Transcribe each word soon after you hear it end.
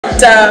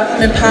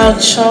me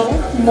paucho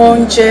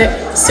monje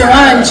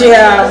siwanje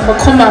a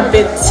mokoma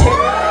bete.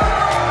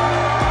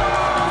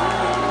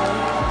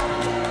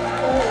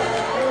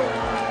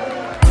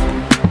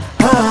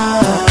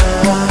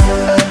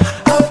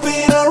 I've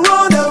been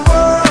around the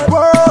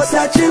world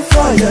searching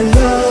for your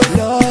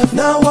love.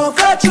 Now I've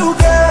got you,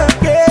 girl.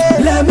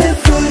 Let me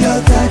feel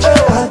your touch.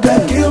 I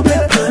got you,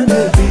 baby.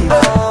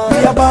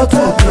 We about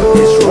to blow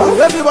this rock.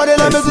 Everybody,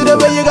 let me see the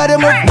way you got it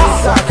move.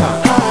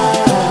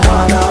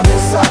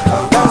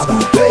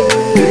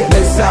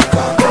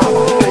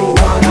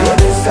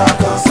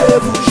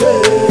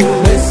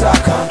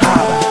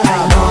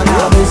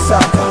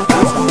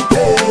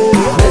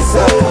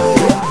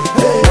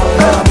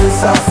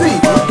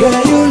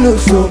 Girl, you look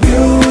so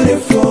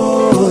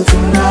beautiful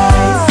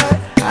tonight.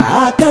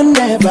 I can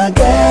never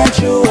get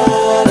you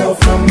out of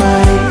my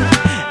mind,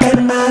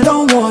 and I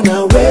don't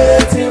wanna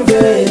wait in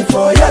vain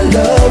for your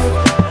love.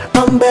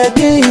 I'm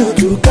begging you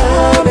to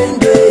come and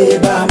be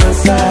by my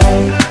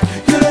side.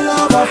 You're the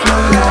love of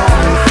my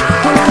life.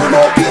 I wanna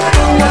make you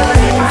my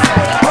life.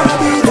 Wanna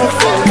be there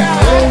for you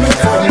every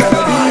time.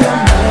 Wanna be your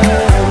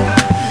man.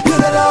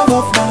 You're the love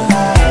of my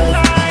life.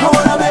 I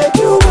wanna make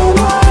you my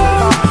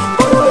wife.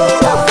 Wanna be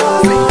there for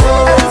you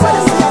every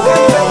time.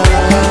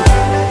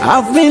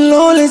 I've been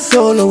lonely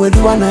solo with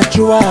one at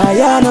you.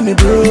 I know me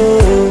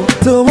bro.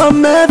 So I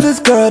met this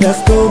girl that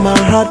stole my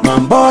heart, my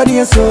body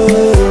and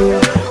soul.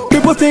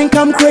 People think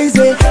I'm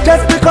crazy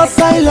just because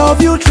I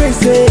love you,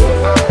 Tracy.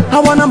 I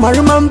wanna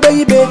marry my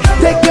baby,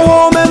 take you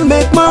home and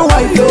make my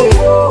wife.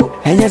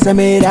 And yes, I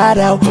made that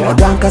out. Or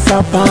drunk as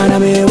a pan, I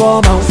made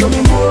warm out.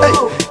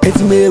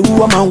 It's me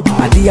who I'm out.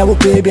 I dear will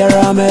baby,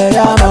 I'm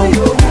out.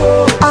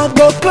 I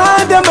go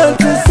climb the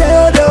mountain,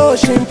 sail the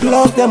ocean,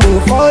 plug them all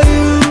for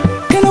you.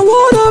 And I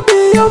wanna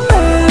be your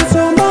man,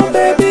 so my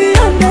baby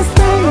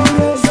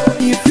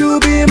understand. If you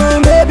be my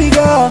baby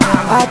girl,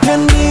 I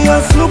can be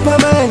your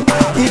Superman.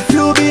 If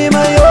you be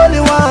my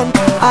only one,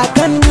 I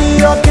can be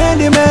your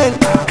candy man.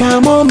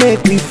 Come on,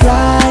 make me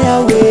fly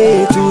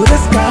away to the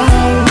sky.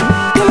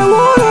 And I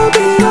wanna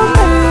be your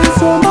man,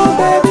 so my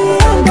baby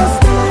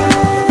understand.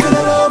 You're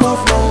the love of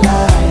my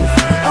life.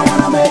 I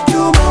wanna make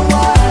you my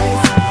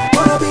wife.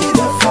 Wanna be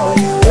there for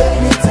you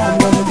anytime.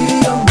 Wanna be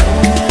your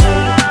man.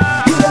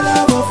 You're the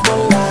love of my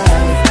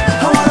life.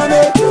 I wanna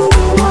make you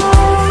my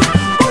wife.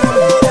 Wanna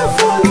be there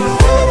for you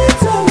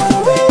anytime. Wanna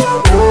be your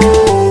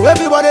man.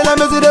 Everybody, let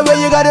me see the way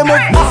you got it move.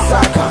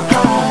 Misaka,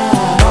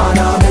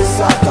 mana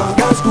misaka,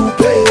 dance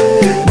coupé.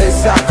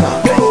 Misaka,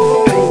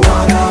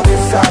 mana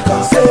misaka,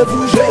 c'est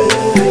bouger.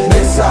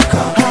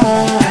 Misaka,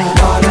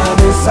 mana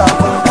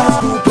misaka, dance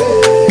coupé.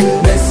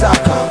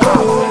 Misaka,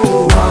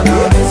 mana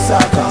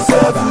misaka,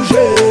 c'est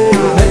bouger.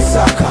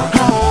 Misaka,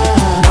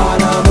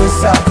 mana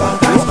misaka,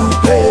 dance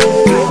coupé.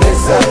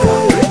 Misaka,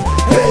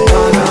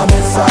 mana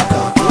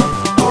misaka,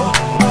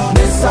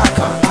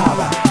 misaka,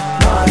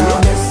 mana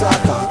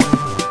misaka.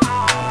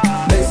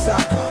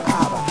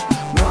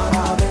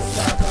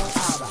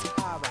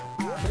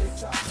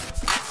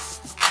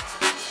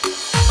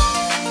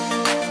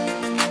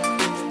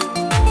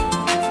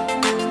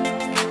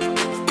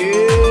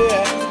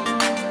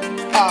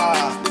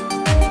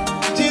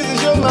 Jesus,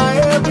 you're my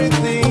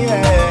everything,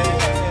 yeah.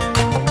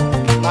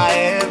 My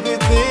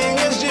everything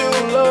is you,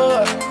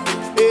 Lord.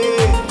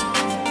 Yeah.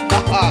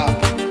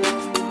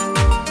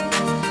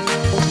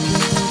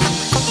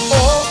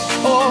 Oh,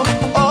 oh,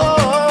 oh,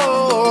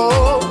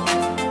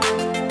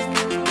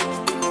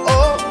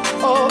 oh,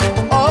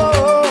 oh,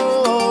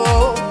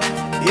 oh.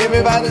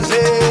 Everybody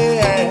say,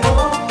 yeah.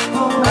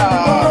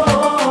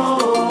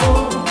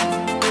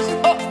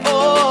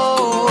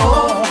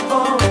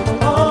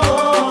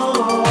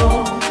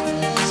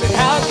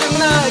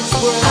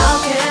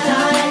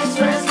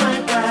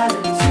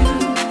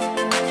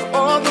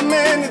 All the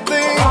many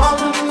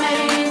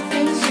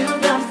things you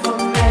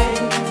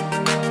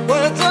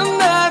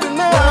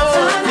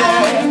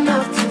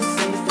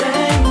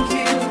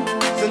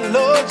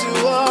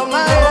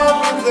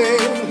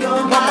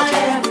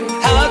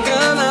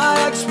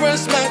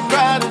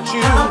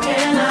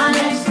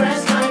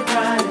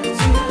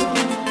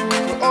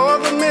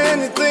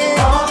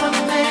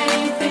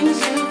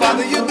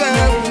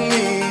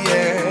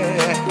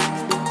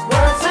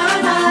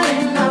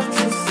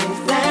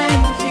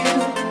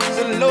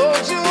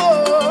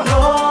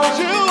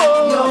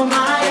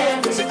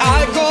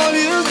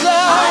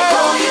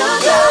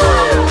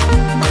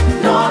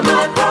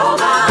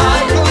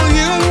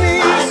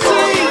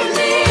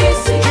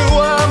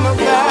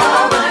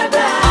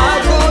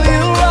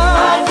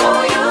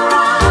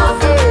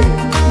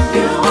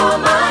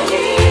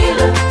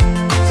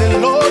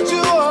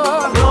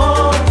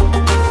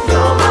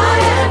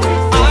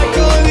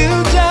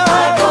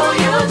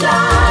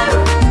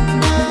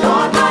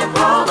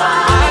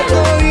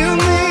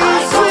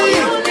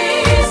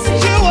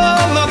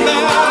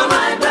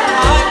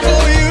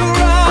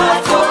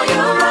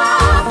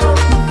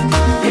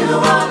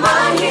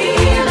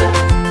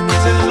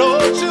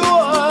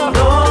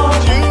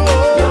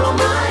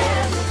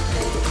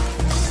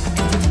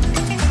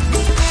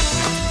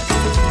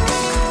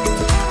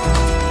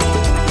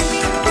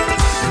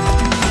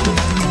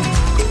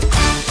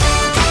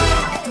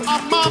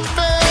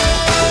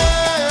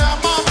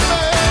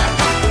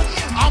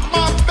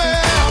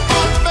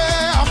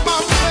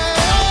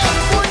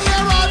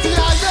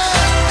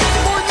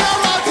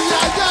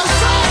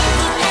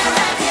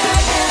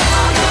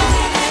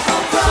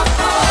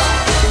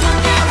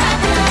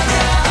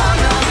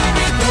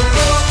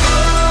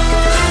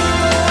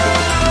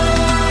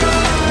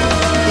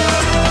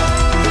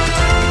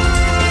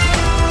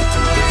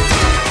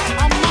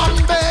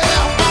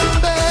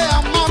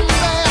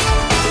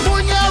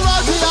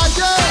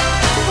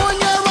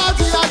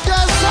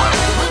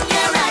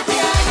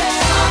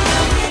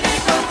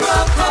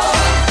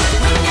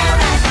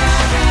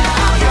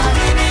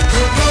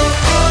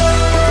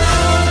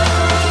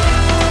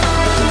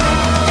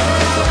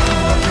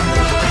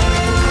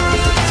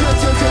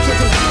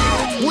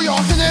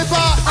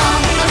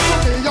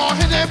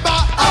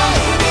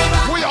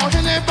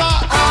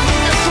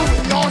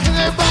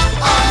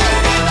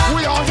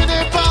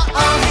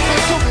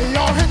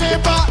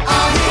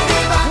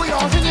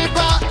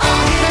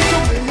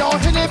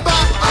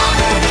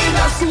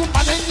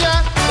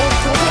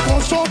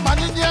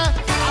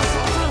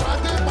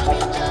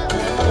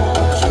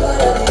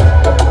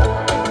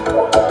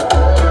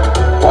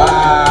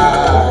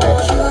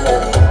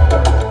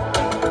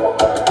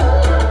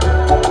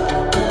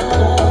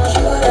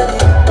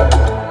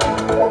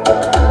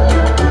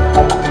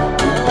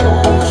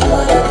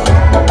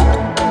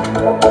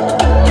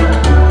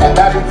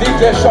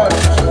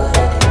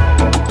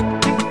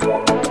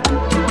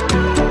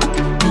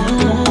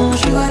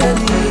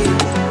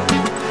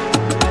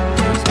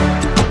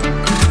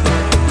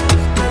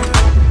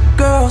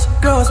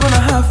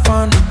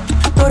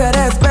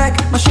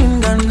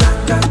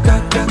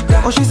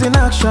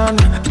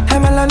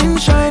I'm melanin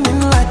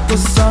shining like the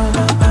sun.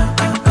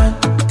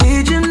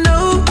 Did you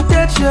know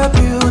that you're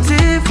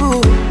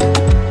beautiful?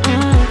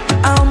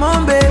 I'm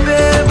on baby,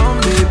 on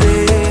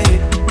baby.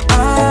 I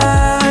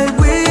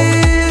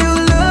will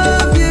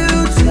love you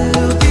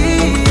till the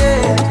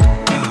end.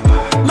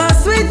 My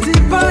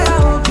sweetie pie, I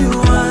hope you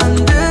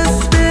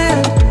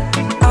understand.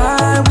 I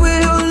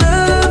will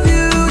love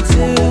you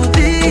till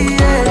the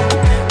end.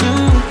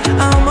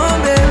 I'm on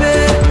baby.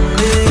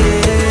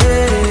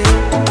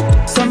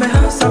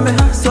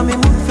 So me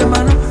move for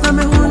mano, na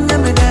me hun na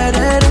me da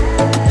da da.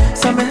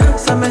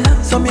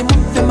 So me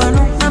move for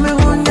mano, na me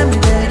hun na me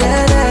da da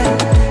da.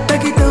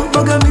 Take it out,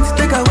 bugger me to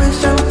take away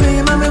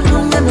champagne, na me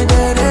hun na me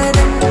da da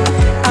da.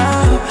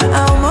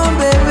 I'm on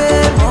baby,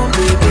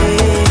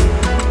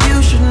 you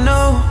should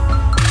know.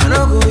 I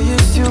don't go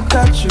use you,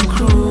 catch you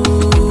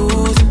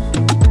cruise.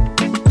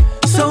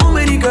 So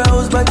many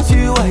girls, but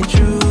you I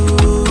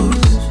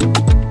choose.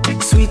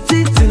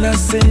 Sweetie till I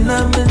say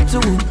I'm meant to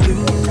you.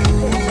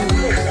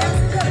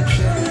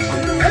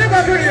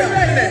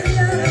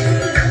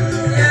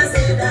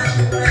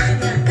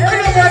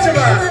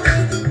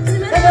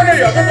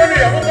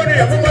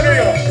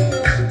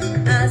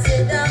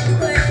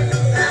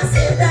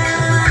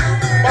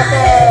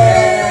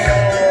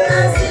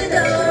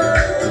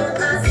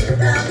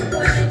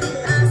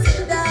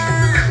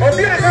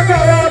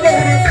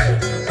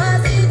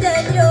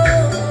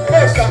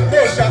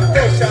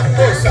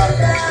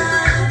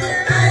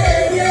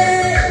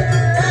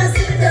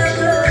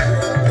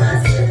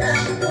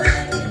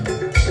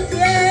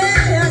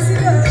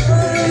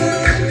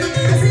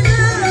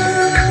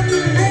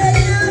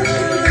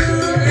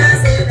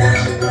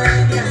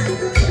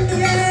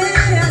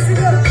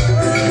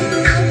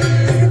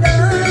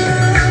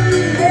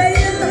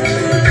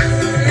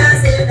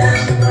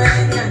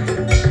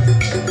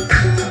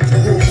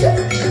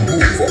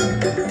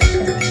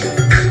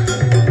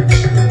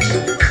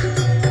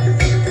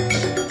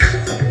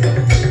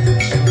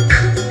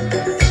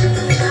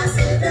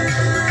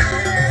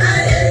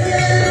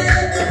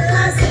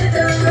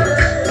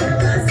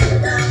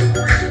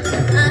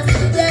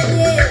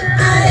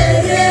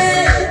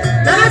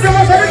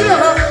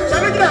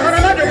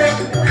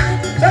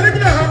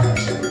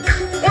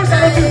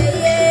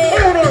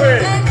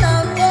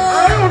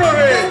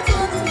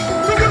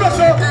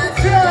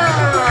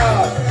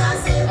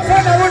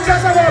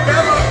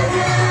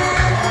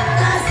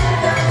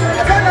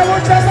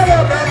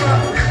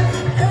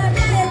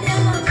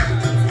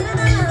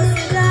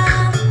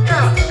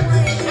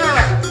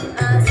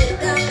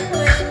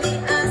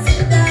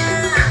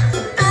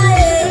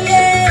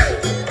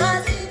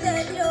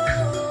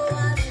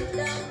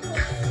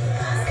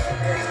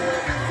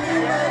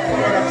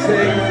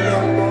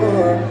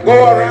 Go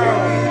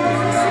around,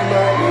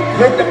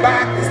 look the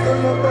back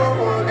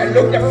and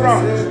look the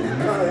front.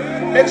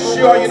 Make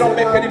sure you don't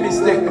make any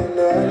mistake.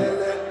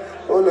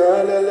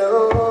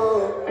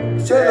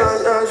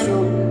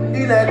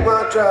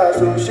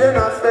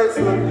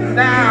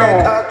 Now,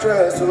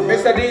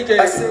 Mr. DJ,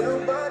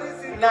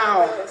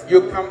 now you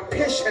can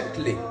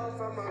patiently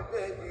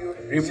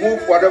remove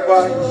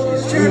whatever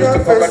is used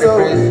to cover the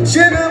face.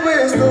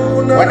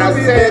 When I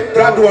say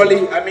gradually,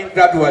 I mean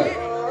gradually.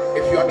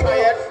 If you're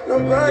tired,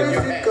 leave your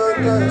hand.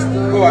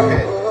 Go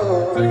ahead.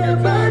 Take your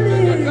time,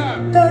 take your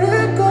time.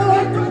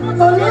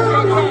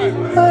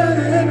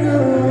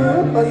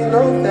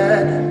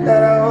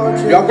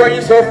 You're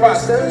going so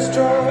fast.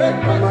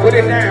 Put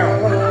it down.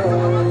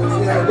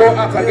 And go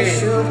up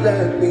again.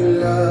 Let me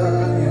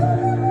love you.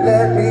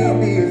 Let me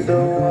be the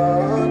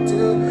one to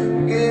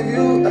give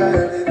you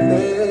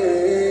everything.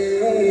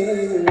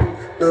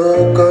 No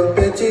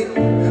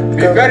competition.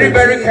 Be very,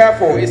 very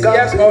careful. It's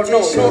yes or no.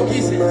 No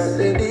kisses.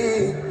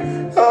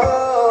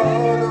 Oh,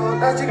 no,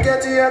 that you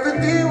get to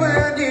everything when I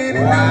need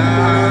it.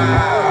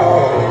 Wow.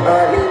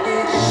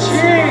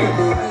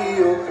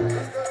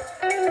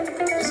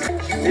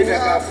 You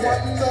have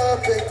won the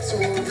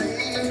victory.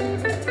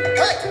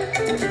 Hey,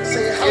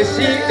 say how. Is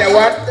she the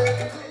one?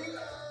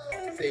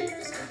 Say.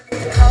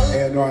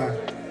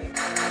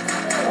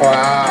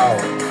 Wow.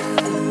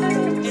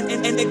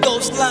 And the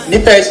ghost line.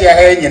 Nipa is your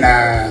head, you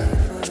know.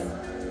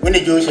 When the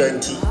Joshua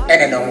and tea,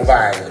 and no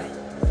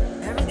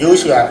vibe.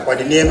 Joshua, or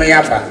the name of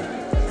Yaba,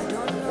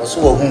 or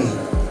so whom,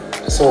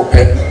 so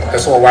pen,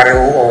 so warrior,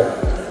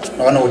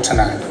 or no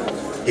tonight.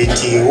 The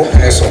tea,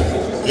 open so,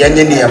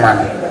 Yanni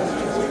man.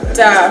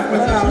 Da,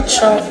 without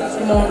chop,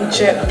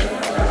 monje.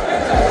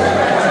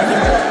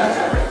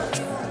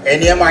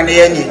 Any man,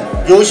 any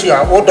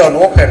Joshua, or don't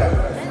open.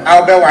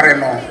 I'll be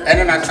warring on,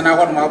 and I can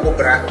have my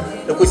bobra,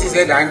 the pussy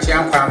said, I'm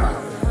Chiam Farmer.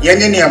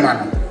 Yanni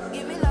man.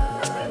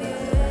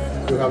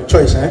 You have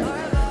choice, eh?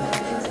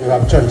 You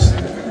have choice.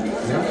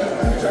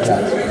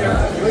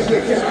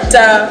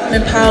 Da, me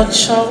pal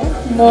chop,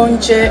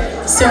 monje,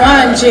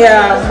 Siwanje,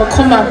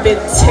 Makoma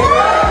Bete.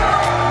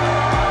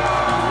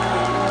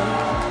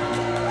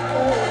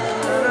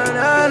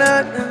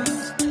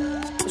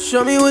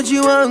 Show me what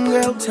you want,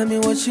 girl. Tell me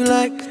what you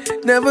like.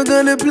 Never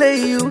gonna play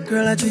you,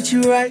 girl. I treat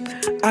you right.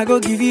 I go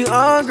give you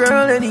all,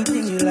 girl,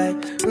 anything you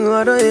like. I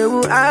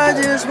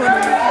just wanna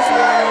make you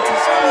smile. To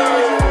show you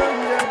what you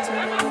want, to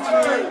know what you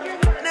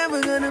like. Never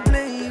gonna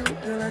play you,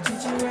 girl, I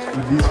treat you right.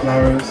 With these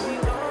flowers,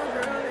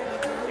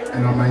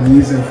 and on my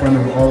knees in front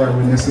of all our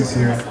witnesses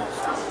here,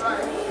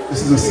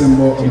 this is a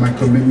symbol of my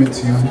commitment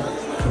to you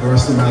for the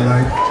rest of my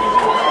life.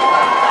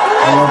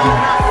 I love you.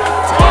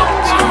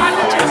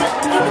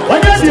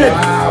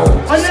 Wow.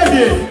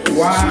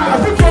 Wow.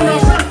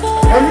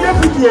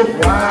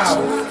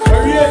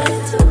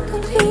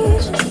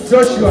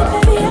 Joshua,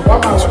 what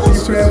was you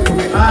praying for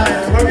me? I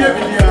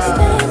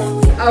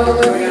will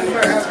love you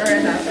forever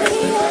and ever.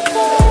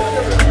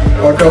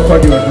 Or don't call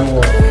you a no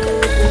one.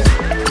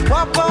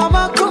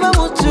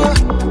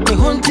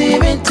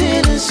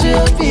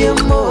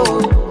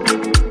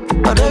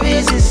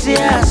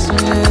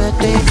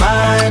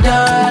 My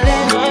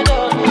darling,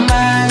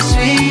 my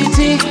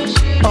sweetie,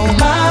 oh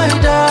my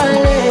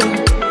darling,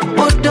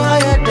 what do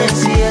you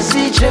dance here,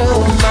 see you,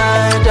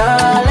 my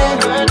darling,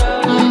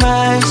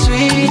 my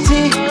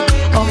sweetie,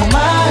 oh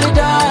my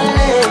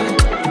darling,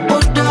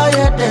 what do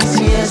you dance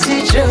here,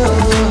 see you.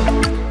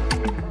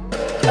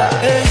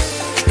 Hey,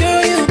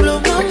 girl, you blow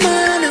my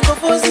mind and go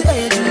for the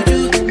age.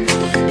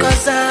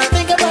 'Cause I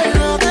think about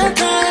you all the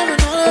time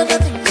and all the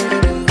things you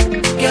do.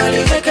 Girl,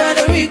 you make out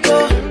a Rico.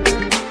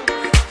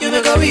 You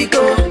make a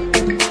Rico.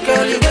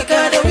 Girl, you make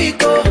out a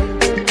Rico.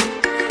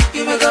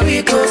 You make a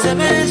Rico. Se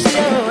me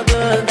deseo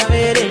todo,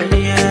 caber en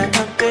día.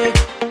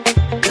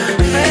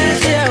 Me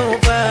deseo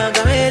pa'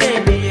 caber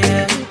en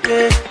día.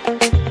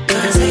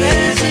 Se me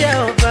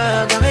deseo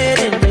pa' caber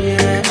en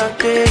día.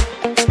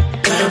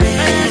 Me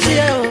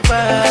deseo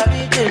pa'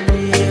 vivir en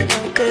día.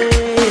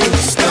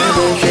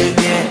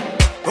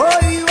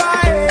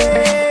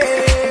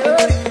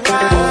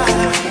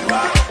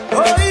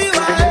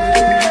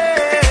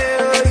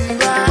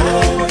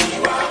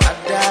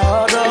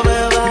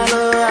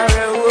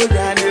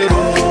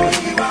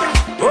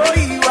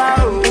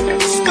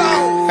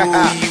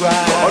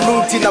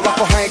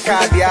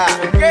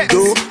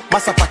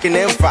 Massa packing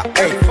emfa,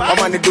 hey, I'm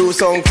gonna do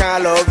some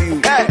kind of love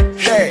you,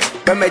 hey,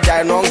 when me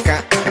jai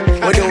nonka,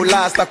 when you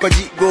last I could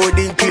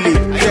golden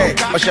killing, hey,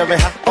 or shall we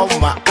have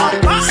on my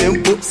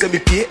simple, semi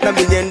pie, na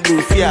me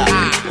nyendu fear,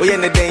 we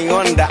ain't a day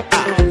on that,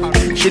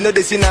 she know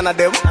the sin none of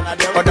them,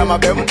 or them,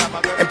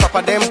 and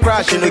papa them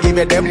crash, she no give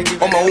it them,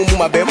 or my own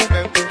mama bem,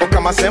 or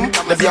come as them,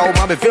 the be our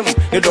mama film,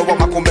 you don't want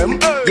my come,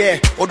 yeah,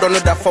 or don't know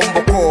that from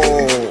Boko,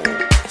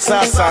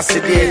 Sasa,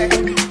 Sidi,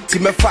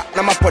 Timefa,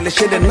 Nama polish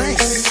the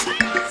nice.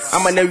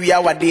 I'm an area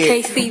what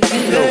day.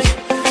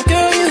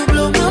 Girl, you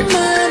blow my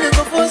mind and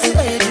go for the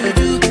way you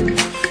do.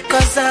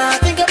 'Cause I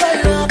think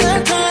about you all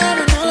the time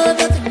and all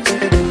the things you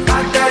do.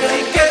 I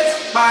dedicate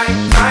my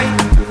time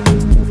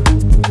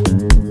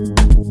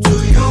to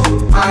you.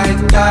 I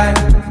die.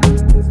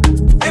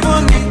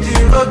 Even if the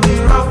road is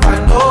rough, I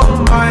don't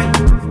mind.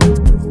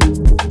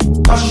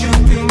 'Cause you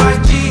be my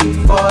G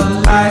for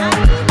life.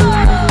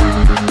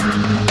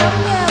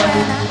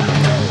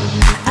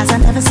 As I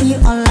never see you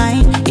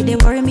online, they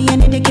worry me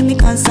and they give me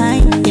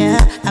consign. Yeah,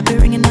 I be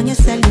ringing on your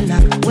cellular.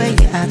 Where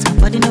you at? My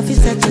body no fit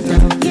settle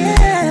down.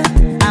 Yeah,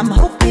 I'm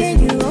hoping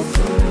you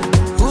okay.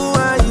 Who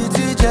are you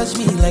to judge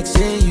me like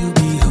say you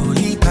be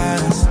holy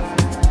past?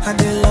 I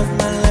did love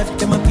my life,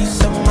 get my peace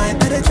of mind,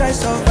 better try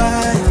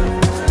survive.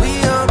 We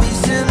all be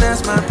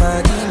sinners, my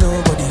body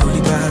nobody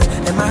holy past.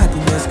 And my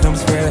happiness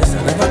comes first,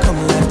 I never come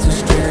left to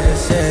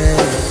stress. Yeah.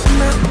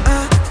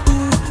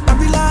 I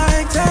be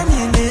like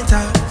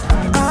Terminator.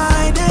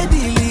 I did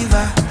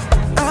deliver.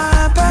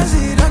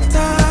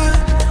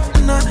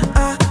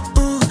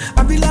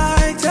 I be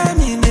like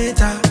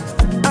Terminator.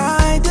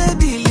 I did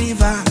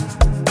deliver.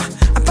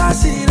 I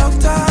pass it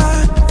doctor.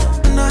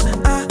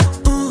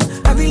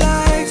 I be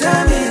like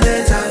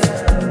Terminator.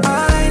 I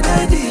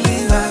did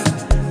deliver.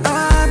 I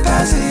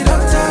pass it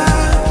doctor.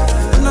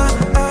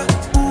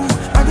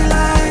 I be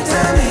like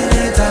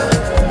Terminator.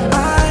 I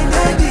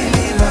did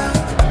deliver.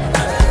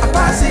 I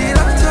pass it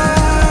doctor.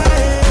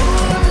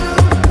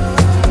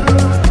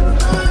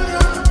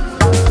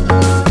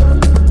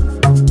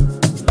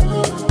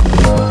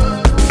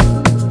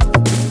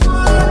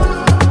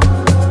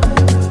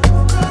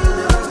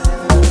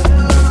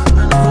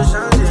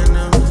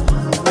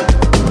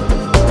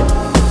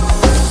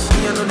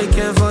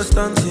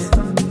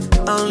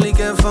 I only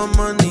care for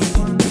money.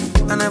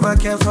 I never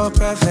care for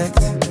perfect.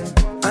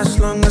 As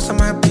long as I'm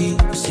happy.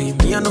 See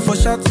me, I know for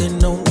sure they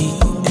know me.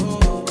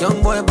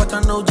 Young boy, but I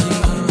know G.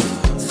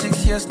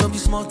 6 years, no be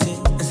small thing.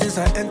 And since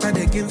I entered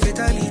the game,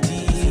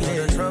 fatality.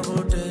 The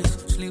troubled days,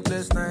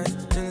 sleepless nights,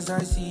 things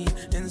I see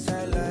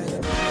inside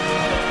life.